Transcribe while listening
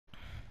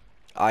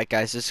Alright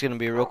guys, this is gonna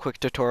be a real quick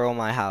tutorial on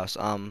my house.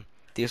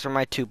 These are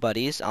my two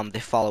buddies.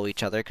 They follow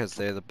each other because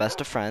they're the best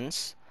of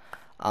friends.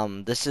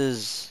 This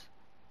is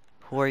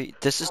who are you?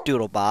 This is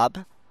Doodle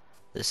Bob.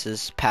 This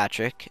is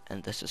Patrick,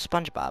 and this is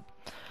SpongeBob.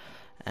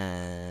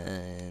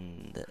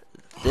 And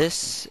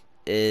this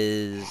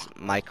is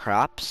my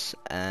crops,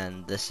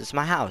 and this is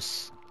my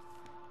house.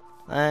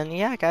 And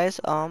yeah,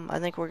 guys, I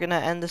think we're gonna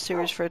end the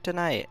series for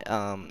tonight.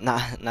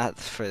 Not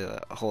for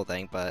the whole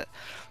thing, but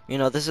you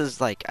know, this is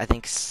like I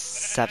think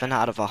 7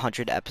 out of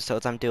 100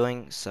 episodes I'm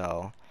doing.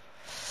 So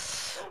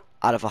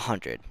out of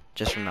 100,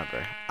 just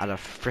remember, out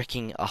of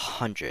freaking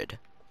 100.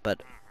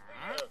 But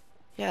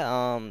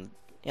yeah,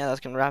 yeah, that's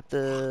gonna wrap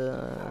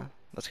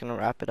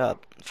it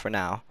up for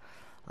now.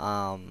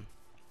 Um,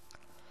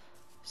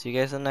 See you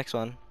guys in the next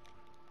one.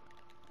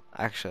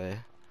 Actually.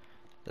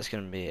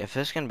 If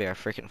this gonna be our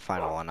freaking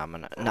final one, I'm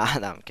gonna, nah,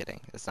 no, I'm kidding.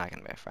 It's not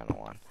gonna be our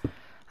final one.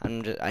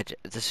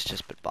 This has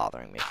just been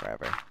bothering me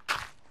forever.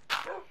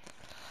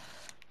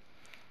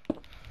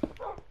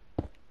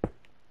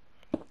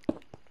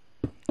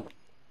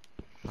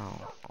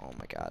 Oh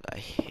my god, I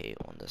hate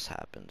when this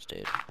happens,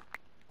 dude.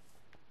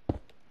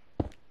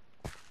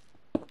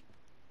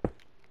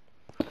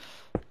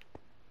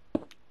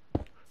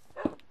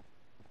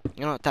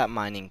 You know what, that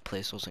mining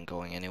place wasn't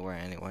going anywhere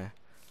anyway.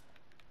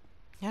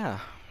 Yeah.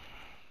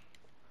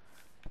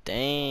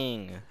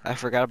 Dang, I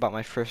forgot about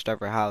my first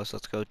ever house.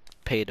 Let's go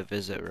pay to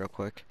visit real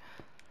quick.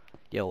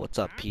 Yo, what's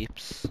up,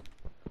 peeps?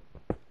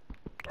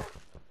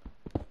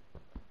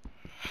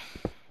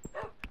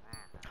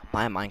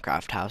 My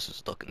Minecraft house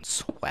is looking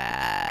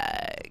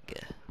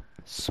swag.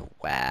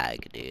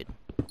 Swag, dude.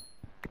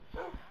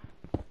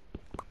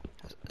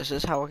 This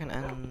is how we're gonna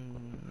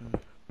end.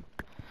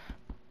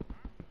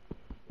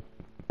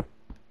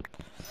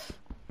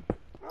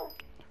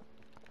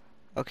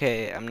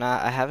 Okay,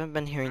 I haven't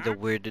been hearing the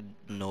weird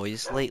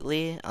noise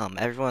lately.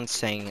 Everyone's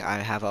saying I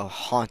have a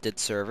haunted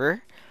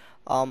server.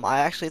 I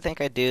actually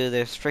think I do.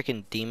 There's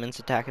freaking demons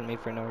attacking me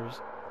for no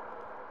reason.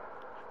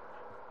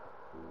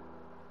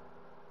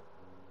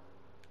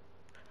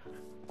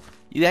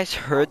 You guys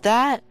heard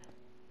that?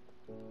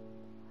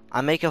 I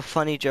make a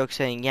funny joke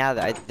saying,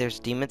 yeah, there's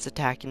demons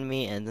attacking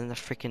me, and then the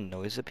freaking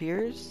noise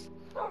appears.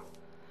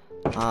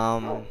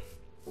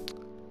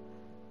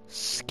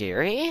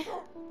 Scary?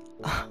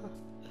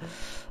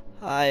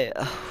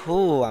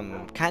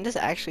 I'm kind of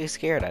actually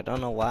scared. I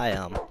don't know why.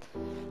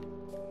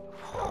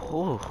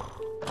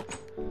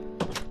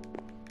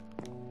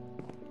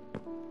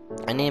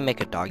 I need to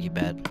make a doggy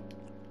bed.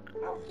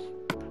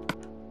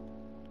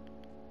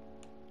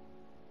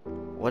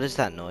 What is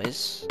that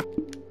noise?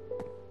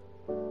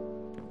 It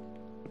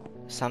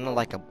sounded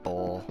like a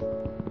bowl.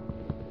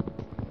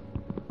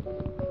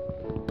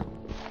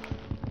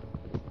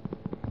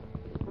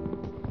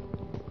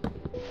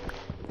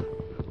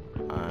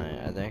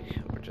 I think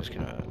we're just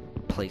gonna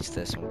place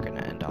this and we're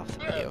gonna end off the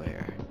video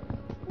here.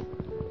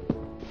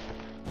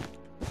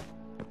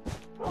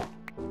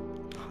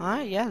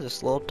 Hi, yeah,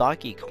 this little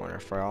doggy corner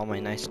for all my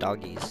nice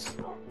doggies.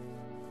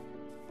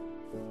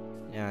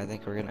 Yeah, I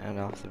think we're gonna end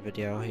off the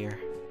video here.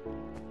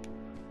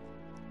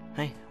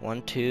 Hey,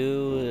 1,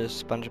 2,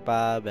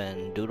 SpongeBob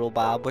and Doodle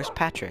Bob. Where's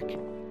Patrick?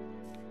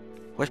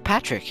 Where's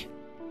Patrick?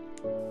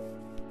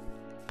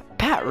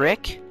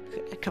 Patrick?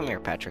 Come here,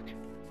 Patrick.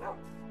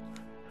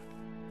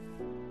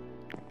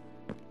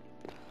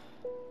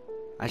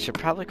 I should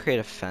probably create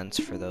a fence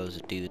for those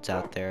dudes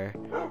out there.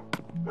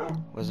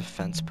 Where's a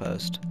fence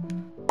post?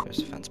 There's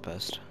a fence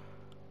post.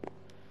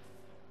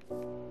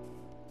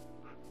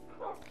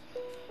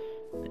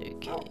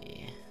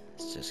 Okay,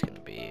 it's just gonna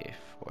be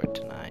for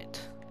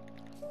tonight.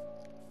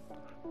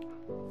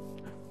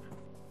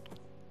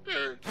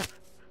 Where's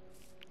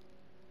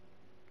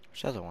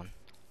the other one?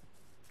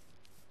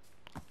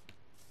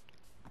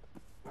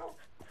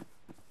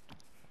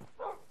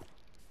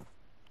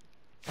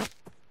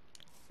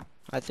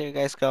 Alright, there you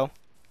guys go.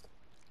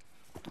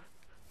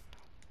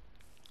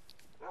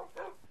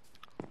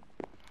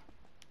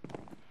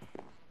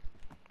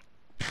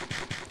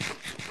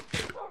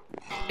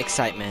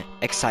 Excitement,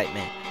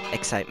 excitement,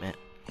 excitement.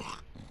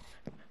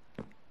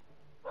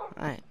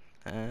 Alright,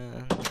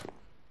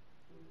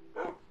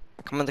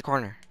 come in the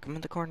corner, come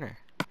in the corner.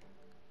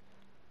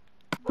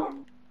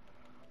 Come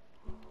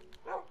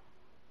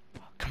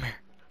here,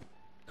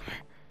 come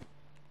here.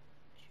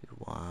 You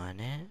want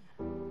it?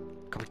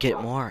 Come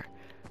get more.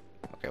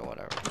 Okay,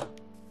 whatever.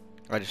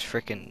 I just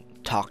freaking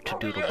talked to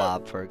Doodle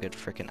Bob for a good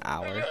freaking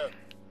hour.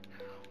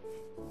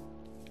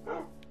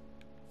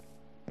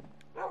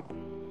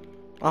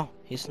 Oh,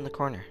 he's in the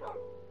corner.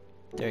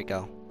 There you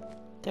go.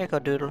 There you go,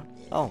 Doodle.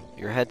 Oh,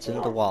 your head's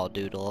in the wall,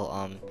 Doodle.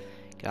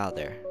 Get out of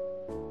there.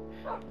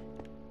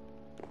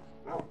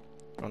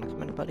 Wanna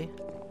come in, buddy?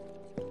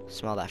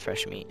 Smell that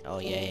fresh meat. Oh,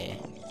 yeah.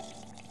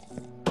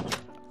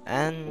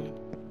 And,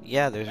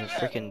 yeah, there's a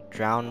freaking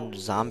drowned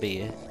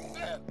zombie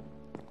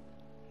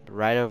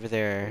right over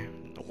there.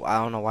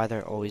 I don't know why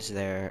they're always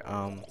there.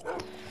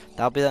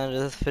 That'll be the end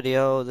of this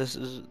video. This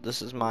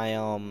is my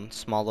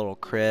small little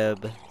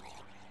crib.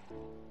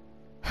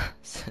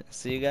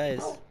 See you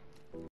guys.